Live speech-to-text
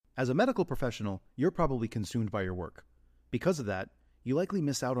As a medical professional, you're probably consumed by your work. Because of that, you likely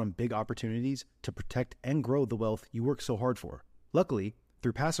miss out on big opportunities to protect and grow the wealth you work so hard for. Luckily,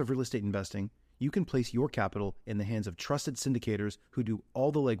 through passive real estate investing, you can place your capital in the hands of trusted syndicators who do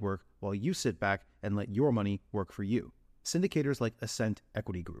all the legwork while you sit back and let your money work for you. Syndicators like Ascent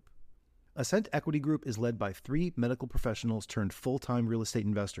Equity Group. Ascent Equity Group is led by 3 medical professionals turned full-time real estate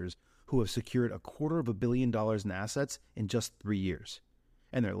investors who have secured $250 million in assets in just 3 years.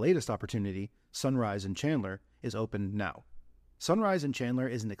 And their latest opportunity, Sunrise in Chandler, is open now. Sunrise in Chandler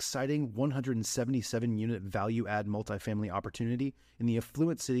is an exciting 177-unit value-add multifamily opportunity in the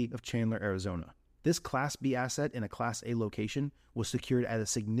affluent city of Chandler, Arizona. This Class B asset in a Class A location was secured at a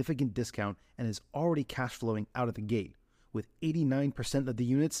significant discount and is already cash flowing out of the gate, with 89% of the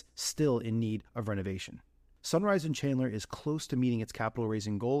units still in need of renovation. Sunrise in Chandler is close to meeting its capital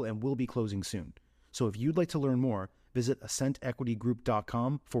raising goal and will be closing soon. So if you'd like to learn more, visit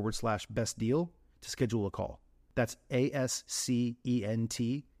ascentequitygroup.com/best deal to schedule a call. That's ASCENT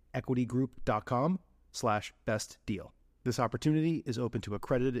equitygroup.com/best deal. This opportunity is open to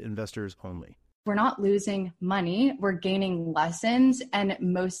accredited investors only. We're not losing money, we're gaining lessons. And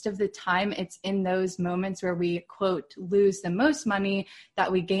most of the time it's in those moments where we, quote, lose the most money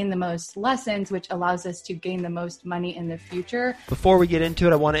that we gain the most lessons, which allows us to gain the most money in the future. Before we get into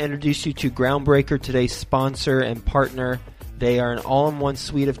it, I want to introduce you to Groundbreaker, today's sponsor and partner. They are an all-in-one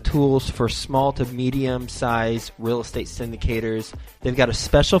suite of tools for small to medium-sized real estate syndicators. They've got a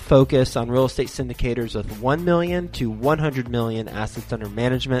special focus on real estate syndicators with 1 million to 100 million assets under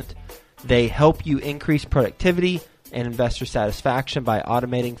management. They help you increase productivity and investor satisfaction by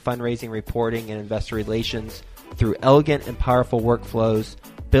automating fundraising, reporting, and investor relations through elegant and powerful workflows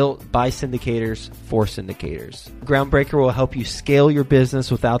built by syndicators for syndicators. Groundbreaker will help you scale your business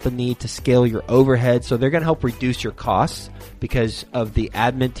without the need to scale your overhead. So they're going to help reduce your costs because of the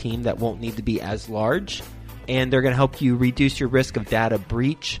admin team that won't need to be as large. And they're going to help you reduce your risk of data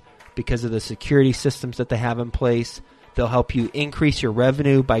breach because of the security systems that they have in place. They'll help you increase your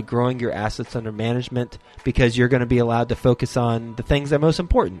revenue by growing your assets under management because you're going to be allowed to focus on the things that are most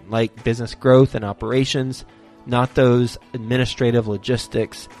important, like business growth and operations, not those administrative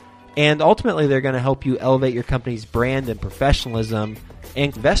logistics. And ultimately, they're going to help you elevate your company's brand and professionalism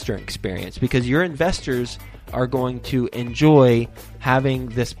and investor experience because your investors are going to enjoy having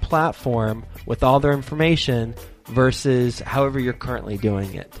this platform with all their information versus however you're currently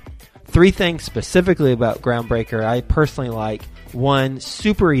doing it. 3 things specifically about Groundbreaker I personally like. 1,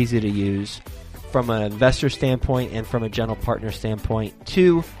 super easy to use from an investor standpoint and from a general partner standpoint.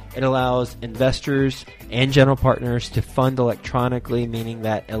 2, it allows investors and general partners to fund electronically, meaning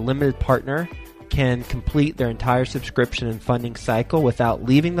that a limited partner can complete their entire subscription and funding cycle without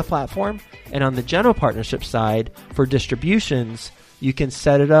leaving the platform. And on the general partnership side, for distributions, you can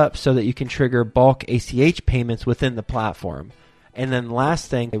set it up so that you can trigger bulk ACH payments within the platform. And then the last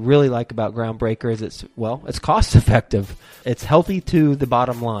thing I really like about Groundbreaker is it's cost effective. It's healthy to the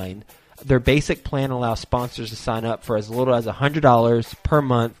bottom line. Their basic plan allows sponsors to sign up for as little as $100 per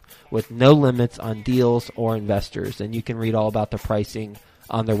month with no limits on deals or investors. And you can read all about the pricing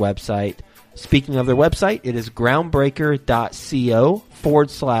on their website. Speaking of their website, it is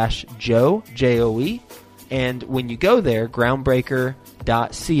groundbreaker.co/Joe, J-O-E. And when you go there,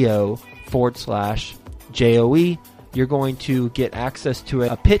 groundbreaker.co/Joe, you're going to get access to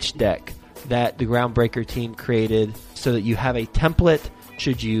a pitch deck that the Groundbreaker team created so that you have a template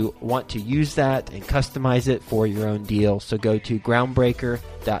should you want to use that and customize it for your own deal. So go to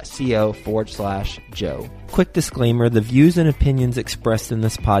groundbreaker.co/Joe. Quick disclaimer, the views and opinions expressed in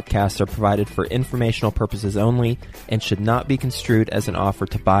this podcast are provided for informational purposes only and should not be construed as an offer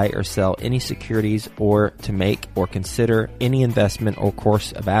to buy or sell any securities or to make or consider any investment or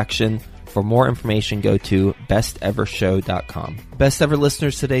course of action. For more information, go to bestevershow.com. Best Ever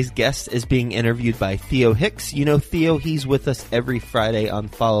listeners, today's guest is being interviewed by Theo Hicks. You know Theo, he's with us every Friday on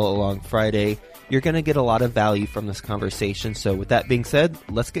Follow Along Friday. You're going to get a lot of value from this conversation. So with that being said,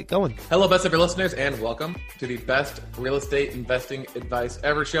 let's get going. Hello, Best Ever listeners, and welcome to the Best Real Estate Investing Advice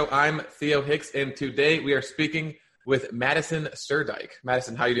Ever show. I'm Theo Hicks, and today we are speaking with Madison Sturdike.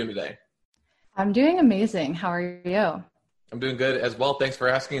 Madison, how are you doing today? I'm doing amazing. How are you? I'm doing good as well. Thanks for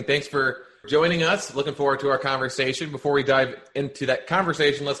asking, and thanks for joining us. Looking forward to our conversation. Before we dive into that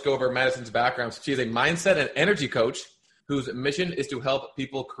conversation, let's go over Madison's background. She is a mindset and energy coach whose mission is to help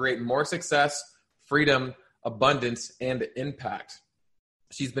people create more success, freedom, abundance, and impact.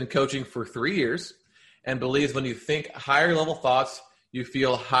 She's been coaching for 3 years and believes when you think higher level thoughts, you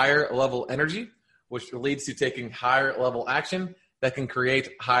feel higher level energy, which leads to taking higher level action that can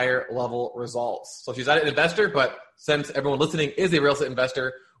create higher level results. So she's not an investor, but since everyone listening is a real estate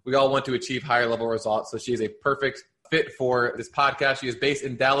investor, we all want to achieve higher level results. So she is a perfect fit for this podcast. She is based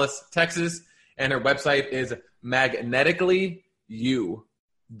in Dallas, Texas, and her website is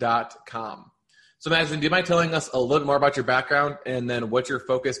magneticallyu.com. So Madison, do you mind telling us a little more about your background and then what you're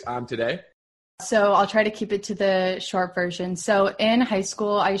focused on today? So I'll try to keep it to the short version. So in high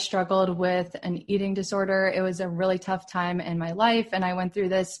school, I struggled with an eating disorder. It was a really tough time in my life. And I went through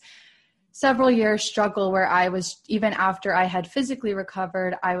this several year struggle where I was, even after I had physically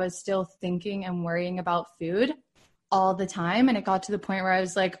recovered, I was still thinking and worrying about food all the time. And it got to the point where I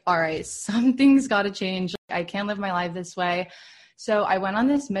was like, all right, something's got to change. I can't live my life this way. So I went on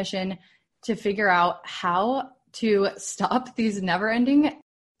this mission to figure out how to stop these never-ending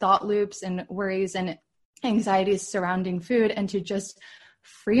thought loops and worries and anxieties surrounding food, and to just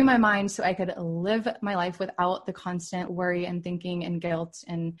free my mind so I could live my life without the constant worry and thinking and guilt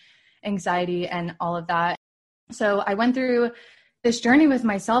and anxiety and all of that. So I went through this journey with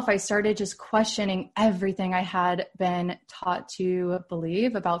myself. I started just questioning everything I had been taught to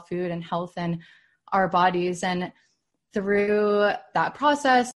believe about food and health and our bodies. And through that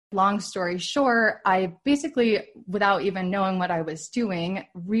process, long story short, I basically, without even knowing what I was doing,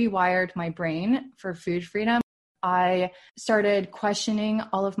 rewired my brain for food freedom. I started questioning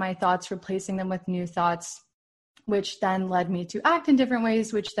all of my thoughts, replacing them with new thoughts, which then led me to act in different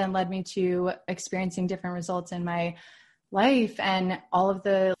ways, which then led me to experiencing different results in my life, and all of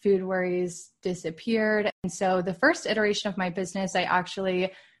the food worries disappeared. And so the first iteration of my business, I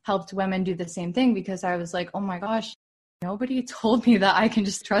actually helped women do the same thing, because I was like, oh my gosh, nobody told me that I can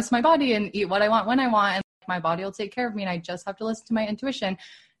just trust my body and eat what I want when I want, and my body will take care of me, and I just have to listen to my intuition.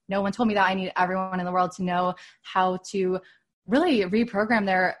 No one told me that. I need everyone in the world to know how to really reprogram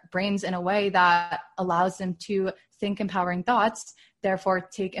their brains in a way that allows them to think empowering thoughts, therefore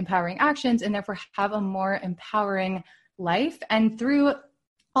take empowering actions, and therefore have a more empowering life. And through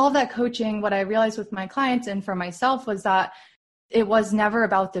all of that coaching, what I realized with my clients and for myself was that it was never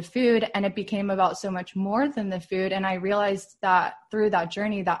about the food, and it became about so much more than the food. And I realized that through that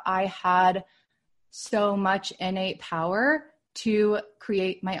journey that I had so much innate power to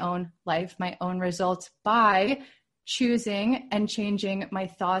create my own life, my own results, by choosing and changing my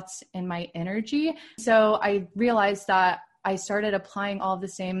thoughts and my energy. So I realized that I started applying all the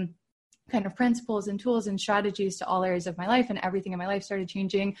same kind of principles and tools and strategies to all areas of my life, and everything in my life started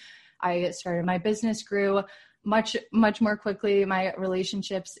changing. My business grew much more quickly. My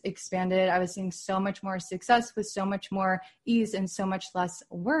relationships expanded. I was seeing so much more success with so much more ease and so much less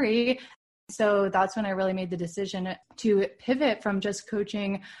worry. So that's when I really made the decision to pivot from just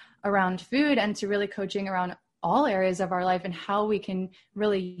coaching around food and to really coaching around all areas of our life, and how we can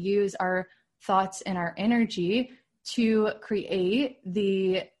really use our thoughts and our energy to create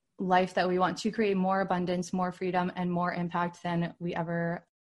the life that we want, to create more abundance, more freedom, and more impact than we ever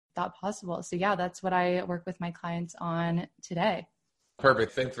thought possible. So yeah, that's what I work with my clients on today.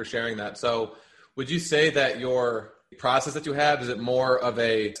 Perfect. Thanks for sharing that. So would you say that your process that you have, is it more of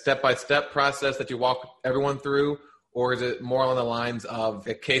a step-by-step process that you walk everyone through, or is it more along the lines of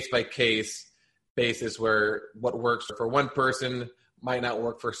a case-by-case basis where what works for one person might not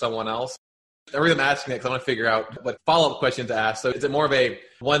work for someone else? The reason I'm asking that because I want to figure out what follow-up questions to ask. So is it more of a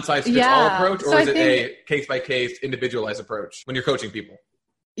one-size-fits-all approach, or is it a case-by-case individualized approach when you're coaching people?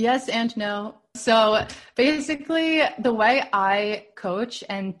 Yes and no. So basically, the way I coach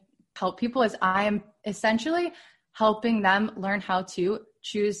and help people is I am essentially helping them learn how to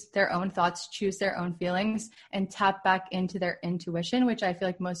choose their own thoughts, choose their own feelings, and tap back into their intuition, which I feel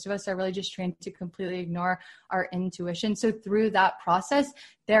like most of us are really just trained to completely ignore our intuition. So through that process,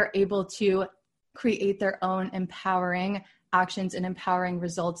 they're able to create their own empowering actions and empowering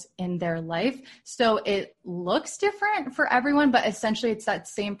results in their life. So it looks different for everyone, but essentially it's that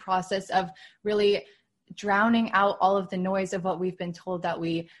same process of really drowning out all of the noise of what we've been told that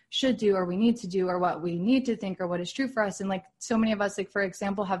we should do, or we need to do, or what we need to think, or what is true for us. And like so many of us, like for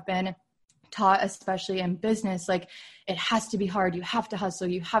example, have been taught, especially in business, like it has to be hard. You have to hustle.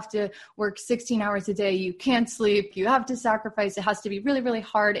 You have to work 16 hours a day. You can't sleep. You have to sacrifice. It has to be really, really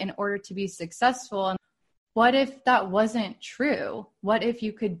hard in order to be successful. And what if that wasn't true? What if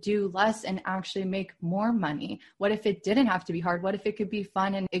you could do less and actually make more money? What if it didn't have to be hard? What if it could be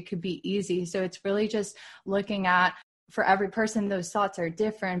fun and it could be easy? So it's really just looking at, for every person, those thoughts are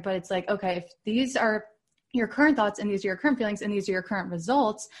different, but it's like, okay, if these are your current thoughts and these are your current feelings and these are your current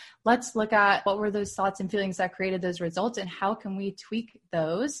results, let's look at what were those thoughts and feelings that created those results, and how can we tweak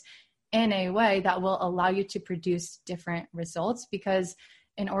those in a way that will allow you to produce different results. Because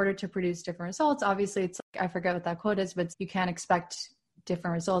in order to produce different results, obviously it's like, I forget what that quote is, but you can't expect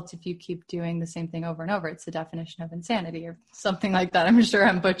different results if you keep doing the same thing over and over. It's the definition of insanity or something like that. I'm sure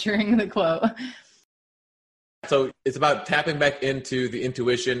I'm butchering the quote. So it's about tapping back into the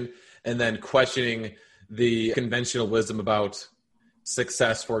intuition and then questioning the conventional wisdom about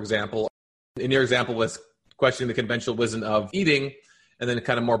success, for example. In your example was questioning the conventional wisdom of eating, and then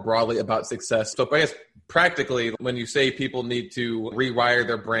kind of more broadly about success. So I guess practically, when you say people need to rewire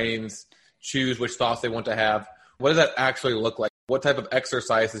their brains, choose which thoughts they want to have, what does that actually look like? What type of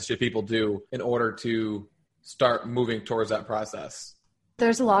exercises should people do in order to start moving towards that process?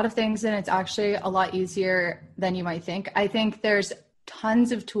 There's a lot of things, and it's actually a lot easier than you might think. I think there's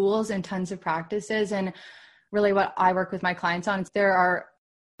tons of tools and tons of practices. And really what I work with my clients on is there are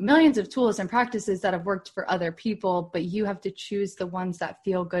millions of tools and practices that have worked for other people, but you have to choose the ones that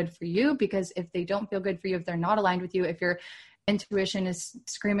feel good for you, because if they don't feel good for you, if they're not aligned with you, if your intuition is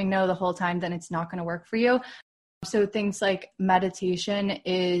screaming no the whole time, then it's not going to work for you. So things like meditation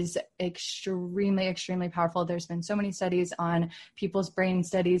is extremely, extremely powerful. There's been so many studies on people's brain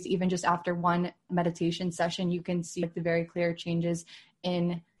studies. Even just after one meditation session, you can see the very clear changes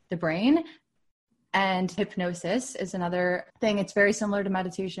in the brain. And hypnosis is another thing. It's very similar to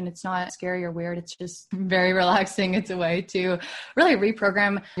meditation. It's not scary or weird. It's just very relaxing. It's a way to really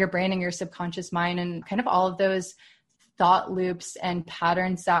reprogram your brain and your subconscious mind and kind of all of those thought loops and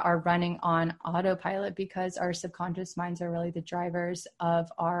patterns that are running on autopilot, because our subconscious minds are really the drivers of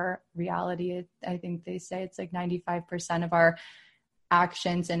our reality. I think they say it's like 95% of our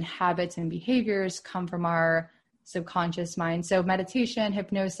actions and habits and behaviors come from our subconscious mind. So meditation,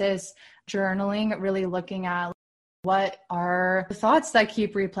 hypnosis, journaling, really looking at what are the thoughts that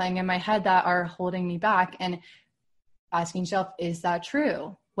keep replaying in my head that are holding me back, and asking yourself, is that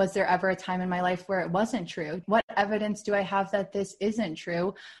true? Was there ever a time in my life where it wasn't true? What evidence do I have that this isn't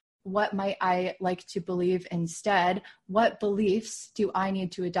true? What might I like to believe instead? What beliefs do I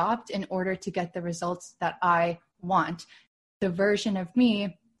need to adopt in order to get the results that I want? The version of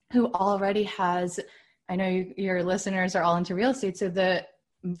me who already has, I know your listeners are all into real estate, so the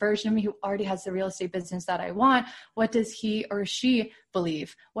version of me who already has the real estate business that I want, what does he or she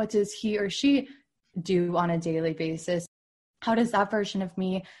believe? What does he or she do on a daily basis? How does that version of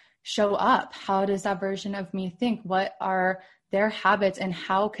me show up? How does that version of me think? What are their habits, and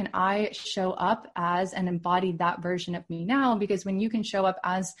how can I show up as and embody that version of me now? Because when you can show up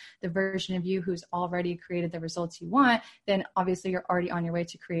as the version of you who's already created the results you want, then obviously you're already on your way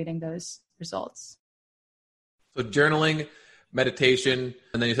to creating those results. So journaling, meditation,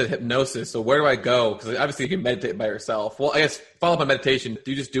 and then you said hypnosis. So where do I go? Because obviously you can meditate by yourself. Well, I guess follow up on meditation. Do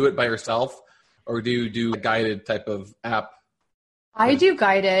you just do it by yourself, or do you do a guided type of app? I do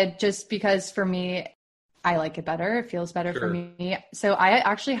guided just because for me, I like it better. It feels better for me. So I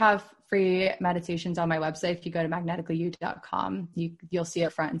actually have free meditations on my website. If you go to magneticallyyou.com, you'll see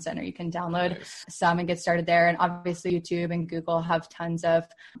it front and center. You can download some and get started there. And obviously YouTube and Google have tons of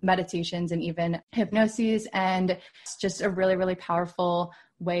meditations and even hypnoses. And it's just a really, really powerful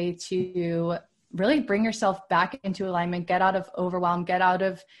way to really bring yourself back into alignment, get out of overwhelm, get out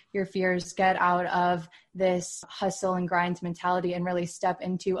of your fears, get out of this hustle and grind mentality, and really step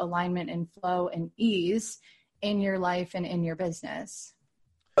into alignment and flow and ease in your life and in your business.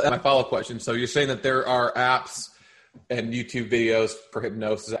 My follow-up question. So you're saying that there are apps and YouTube videos for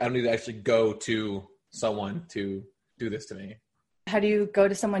hypnosis. I don't need to actually go to someone to do this to me. How do you go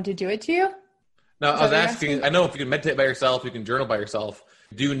to someone to do it to you? No, I was asking, I know if you can meditate by yourself, you can journal by yourself.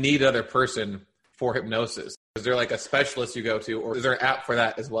 Do you need another person for hypnosis? Is there like a specialist you go to, or is there an app for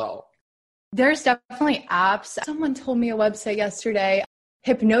that as well? There's definitely apps. Someone told me a website yesterday,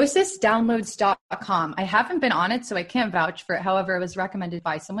 hypnosisdownloads.com. I haven't been on it, so I can't vouch for it. However, it was recommended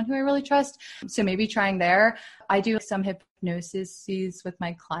by someone who I really trust. So maybe trying there. I do some hypnosis with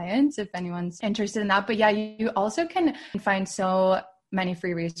my clients if anyone's interested in that. But yeah, you also can find so many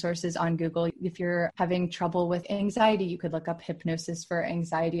free resources on Google. If you're having trouble with anxiety, you could look up hypnosis for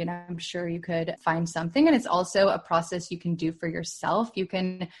anxiety, and I'm sure you could find something. And it's also a process you can do for yourself. You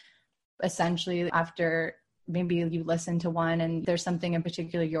can essentially, after maybe you listen to one and there's something in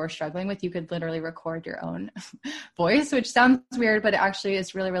particular you're struggling with, you could literally record your own voice, which sounds weird, but it actually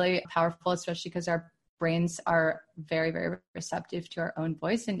is really, really powerful, especially because our brains are very, very receptive to our own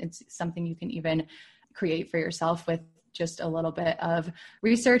voice. And it's something you can even create for yourself with just a little bit of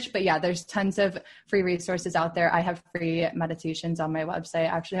research. But yeah, there's tons of free resources out there. I have free meditations on my website. I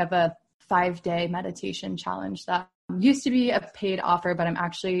actually have a 5-day meditation challenge that used to be a paid offer, but I'm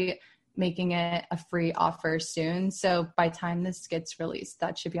actually making it a free offer soon. So by the time this gets released,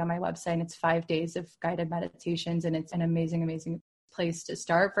 that should be on my website. And it's 5 days of guided meditations, and it's an amazing, amazing place to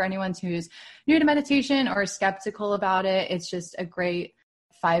start for anyone who's new to meditation or skeptical about it. It's just a great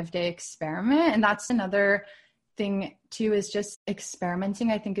 5-day experiment. And that's another thing too, is just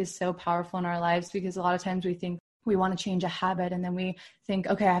experimenting, I think, is so powerful in our lives, because a lot of times we think we want to change a habit and then we think,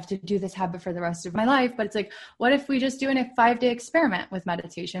 okay, I have to do this habit for the rest of my life. But it's like, what if we just do a 5-day experiment with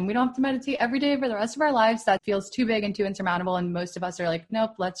meditation? We don't have to meditate every day for the rest of our lives. That feels too big and too insurmountable. And most of us are like,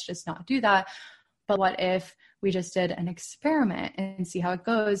 nope, let's just not do that. But what if we just did an experiment and see how it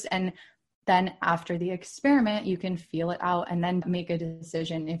goes? And then after the experiment, you can feel it out and then make a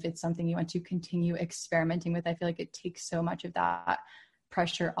decision if it's something you want to continue experimenting with. I feel like it takes so much of that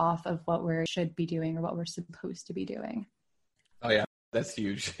pressure off of what we should be doing or what we're supposed to be doing. Oh yeah, that's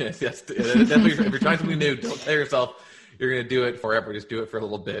huge. Yes, definitely. If you're trying something new, don't tell yourself you're going to do it forever. Just do it for a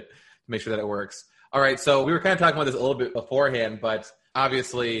little bit to make sure that it works. All right, so we were kind of talking about this a little bit beforehand, but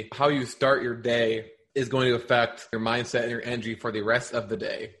obviously how you start your day is going to affect your mindset and your energy for the rest of the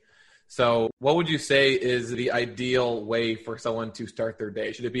day. So what would you say is the ideal way for someone to start their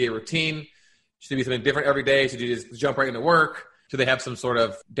day? Should it be a routine? Should it be something different every day? Should you just jump right into work? Should they have some sort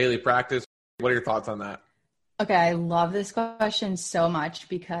of daily practice? What are your thoughts on that? Okay, I love this question so much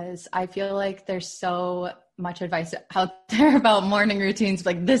because I feel like there's so much advice out there about morning routines.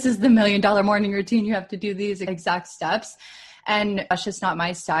 Like, this is the $1 million morning routine. You have to do these exact steps. And that's just not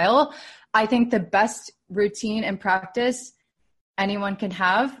my style. I think the best routine and practice anyone can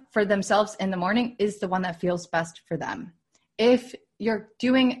have for themselves in the morning is the one that feels best for them. If you're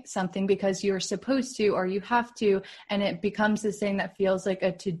doing something because you're supposed to or you have to, and it becomes this thing that feels like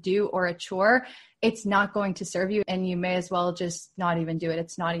a to-do or a chore, it's not going to serve you, and you may as well just not even do it.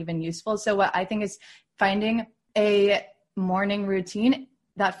 It's not even useful. So what I think is finding a morning routine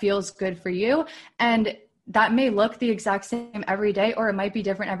that feels good for you, and that may look the exact same every day, or it might be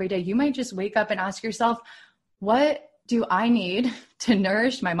different every day. You might just wake up and ask yourself, what do I need to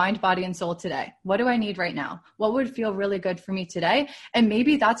nourish my mind, body, and soul today? What do I need right now? What would feel really good for me today? And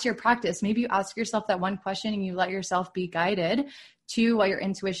maybe that's your practice. Maybe you ask yourself that one question and you let yourself be guided to what your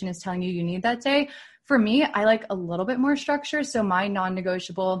intuition is telling you need that day. For me, I like a little bit more structure. So my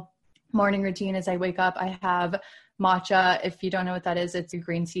non-negotiable morning routine is I wake up, I have matcha. If you don't know what that is, it's a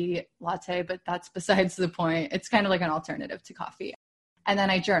green tea latte, but that's besides the point. It's kind of like an alternative to coffee. And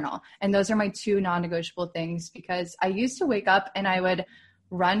then I journal. And those are my 2 non-negotiable things, because I used to wake up and I would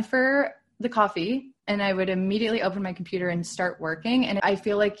run for the coffee and I would immediately open my computer and start working. And I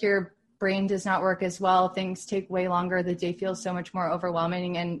feel like your brain does not work as well. Things take way longer. The day feels so much more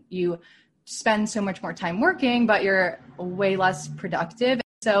overwhelming and you spend so much more time working, but you're way less productive.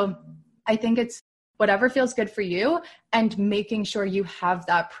 So I think it's whatever feels good for you, and making sure you have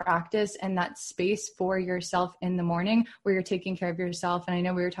that practice and that space for yourself in the morning where you're taking care of yourself. And I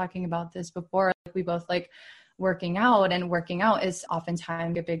know we were talking about this before. We both like working out, and working out is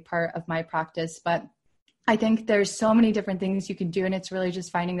oftentimes a big part of my practice. But I think there's so many different things you can do, and it's really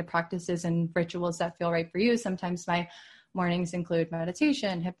just finding the practices and rituals that feel right for you. Sometimes my mornings include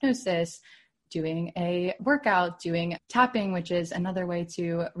meditation, hypnosis, doing a workout, doing tapping, which is another way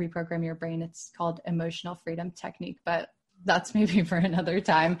to reprogram your brain. It's called emotional freedom technique, but that's maybe for another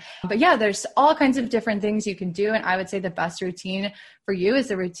time. But yeah, there's all kinds of different things you can do. And I would say the best routine for you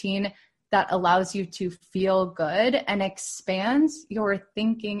is a routine that allows you to feel good and expands your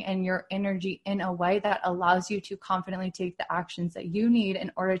thinking and your energy in a way that allows you to confidently take the actions that you need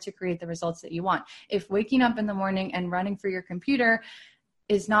in order to create the results that you want. If waking up in the morning and running for your computer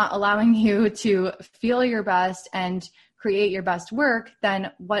is not allowing you to feel your best and create your best work, then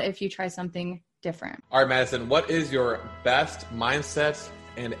what if you try something different? All right, Madison, what is your best mindset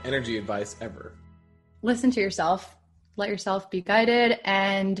and energy advice ever? Listen to yourself. Let yourself be guided,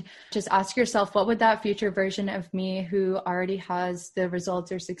 and just ask yourself, what would that future version of me who already has the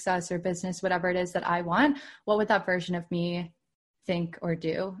results or success or business, whatever it is that I want, what would that version of me think or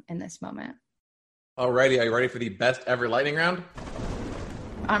do in this moment? All righty. Are you ready for the best ever lightning round?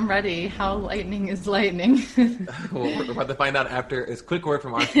 I'm ready. How lightning is lightning? Well, we're about to find out after this quick word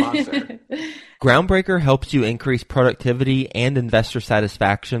from our sponsor. Groundbreaker helps you increase productivity and investor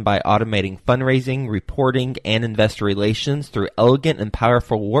satisfaction by automating fundraising, reporting, and investor relations through elegant and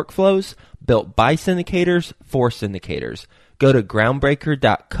powerful workflows built by syndicators for syndicators. Go to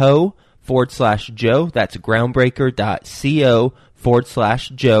groundbreaker.co/Joe. That's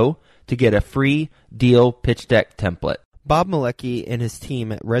groundbreaker.co/Joe to get a free deal pitch deck template. Bob Malecki and his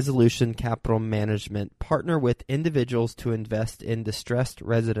team at Resolution Capital Management partner with individuals to invest in distressed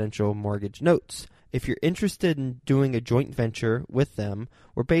residential mortgage notes. If you're interested in doing a joint venture with them,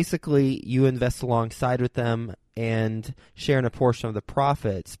 where basically you invest alongside with them and sharing a portion of the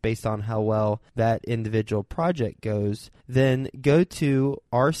profits based on how well that individual project goes, then go to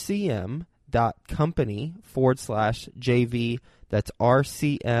rcm.company/JV. That's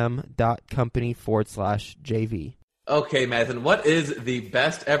rcm.company/JV. Okay, Madison, what is the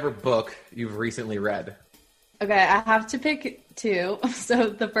best ever book you've recently read? Okay, I have to pick two. So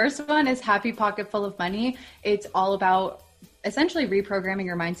the first one is Happy Pocket Full of Money. It's all about essentially reprogramming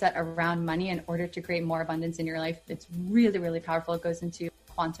your mindset around money in order to create more abundance in your life. It's really, really powerful. It goes into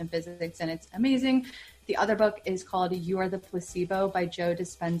quantum physics and it's amazing. The other book is called You Are the Placebo by Joe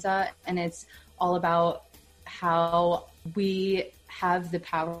Dispenza, and it's all about how we have the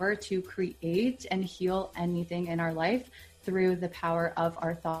power to create and heal anything in our life through the power of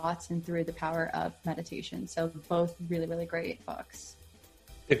our thoughts and through the power of meditation. So both really, really great books.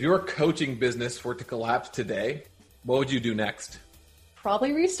 If your coaching business were to collapse today, what would you do next?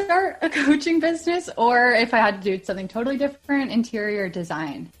 Probably restart a coaching business, or if I had to do something totally different, interior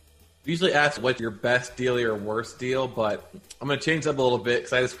design. We usually ask what's your best deal or your worst deal, but I'm going to change up a little bit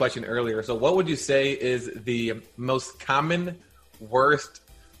because I had this question earlier. So what would you say is the most common worst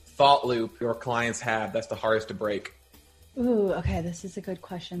thought loop your clients have that's the hardest to break? Ooh, okay, this is a good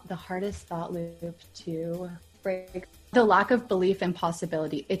question. The hardest thought loop to break. The lack of belief in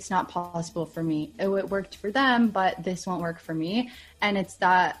possibility. It's not possible for me. It worked for them, but this won't work for me. And it's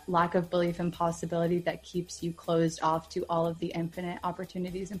that lack of belief in possibility that keeps you closed off to all of the infinite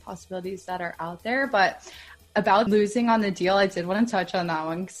opportunities and possibilities that are out there. But about losing on the deal, I did want to touch on that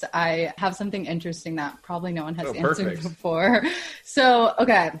one because I have something interesting that probably no one has answered before. So,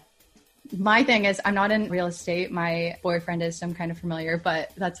 okay. My thing is, I'm not in real estate. My boyfriend is, so I'm kind of familiar,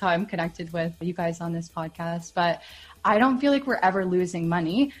 but that's how I'm connected with you guys on this podcast. But I don't feel like we're ever losing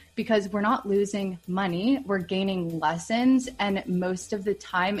money because we're not losing money. We're gaining lessons. And most of the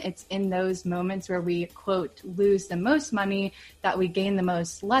time, it's in those moments where we, quote, lose the most money that we gain the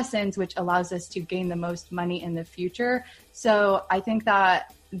most lessons, which allows us to gain the most money in the future. So I think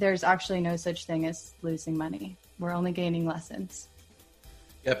that there's actually no such thing as losing money. We're only gaining lessons.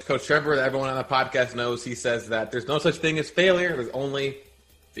 Yep, Coach Trevor, that everyone on the podcast knows, he says that there's no such thing as failure. There's only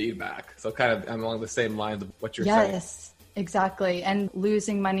feedback. So kind of along the same lines of what you're saying. Yes, exactly. And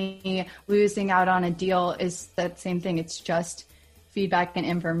losing money, losing out on a deal is that same thing. It's just feedback and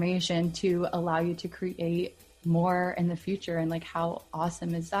information to allow you to create more in the future. And like, how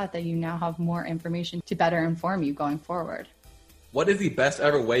awesome is that you now have more information to better inform you going forward? What is the best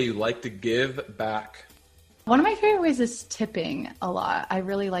ever way you like to give back? One of my favorite ways is tipping a lot. I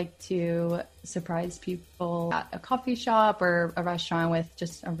really like to surprise people at a coffee shop or a restaurant with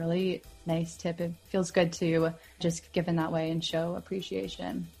just a really nice tip. It feels good to just give in that way and show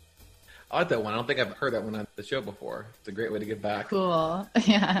appreciation. I like that one. I don't think I've heard that one on the show before. It's a great way to give back. Cool.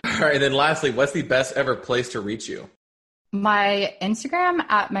 Yeah. All right. And then lastly, what's the best ever place to reach you? My Instagram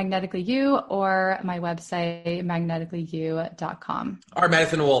at MagneticallyYou or my website, magneticallyu.com. All right,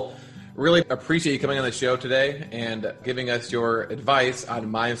 Madison, we'll really appreciate you coming on the show today and giving us your advice on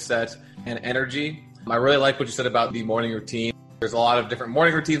mindset and energy. I really like what you said about the morning routine. There's a lot of different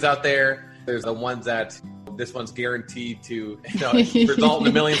morning routines out there. There's the ones that this one's guaranteed to result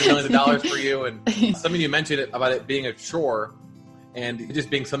in millions and millions of dollars for you. And something you mentioned about it being a chore and just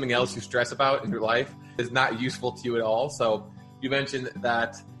being something else you stress about in your life is not useful to you at all. So you mentioned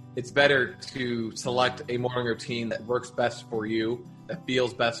that it's better to select a morning routine that works best for you, that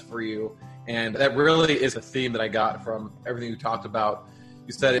feels best for you. And that really is a theme that I got from everything you talked about.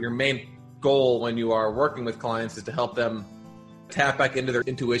 You said your main goal when you are working with clients is to help them tap back into their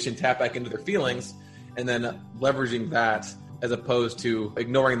intuition, tap back into their feelings, and then leveraging that as opposed to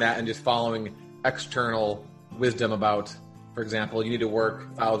ignoring that and just following external wisdom about, for example, you need to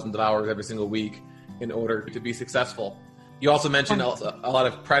work thousands of hours every single week in order to be successful. You also mentioned a lot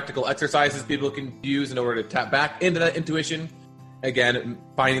of practical exercises people can use in order to tap back into that intuition. Again,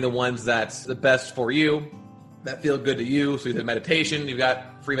 finding the ones that's the best for you, that feel good to you. So you said meditation. You've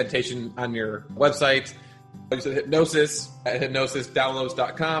got free meditation on your website. You said hypnosis at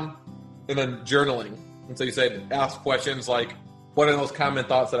hypnosisdownloads.com. And then journaling. And so you said ask questions like, what are those common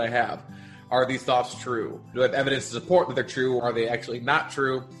thoughts that I have? Are these thoughts true? Do I have evidence to support that they're true? Or are they actually not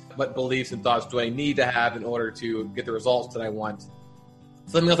true? What beliefs and thoughts do I need to have in order to get the results that I want?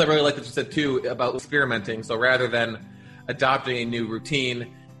 Something else I really like that you said too about experimenting. So rather than adopting a new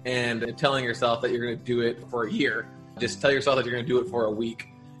routine and telling yourself that you're going to do it for a year, just tell yourself that you're going to do it for a week.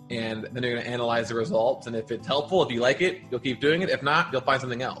 And then you're going to analyze the results. And if it's helpful, if you like it, you'll keep doing it. If not, you'll find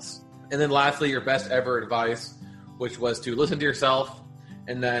something else. And then lastly, your best ever advice, which was to listen to yourself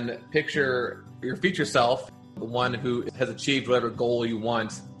and then picture your future self, the one who has achieved whatever goal you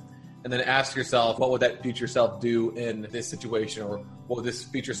want, and then ask yourself, what would that future self do in this situation, or what would this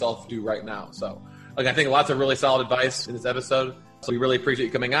future self do right now? So, I think lots of really solid advice in this episode. So we really appreciate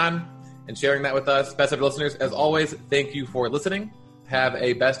you coming on and sharing that with us. Best ever listeners, as always, thank you for listening. Have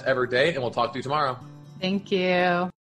a best ever day, and we'll talk to you tomorrow. Thank you.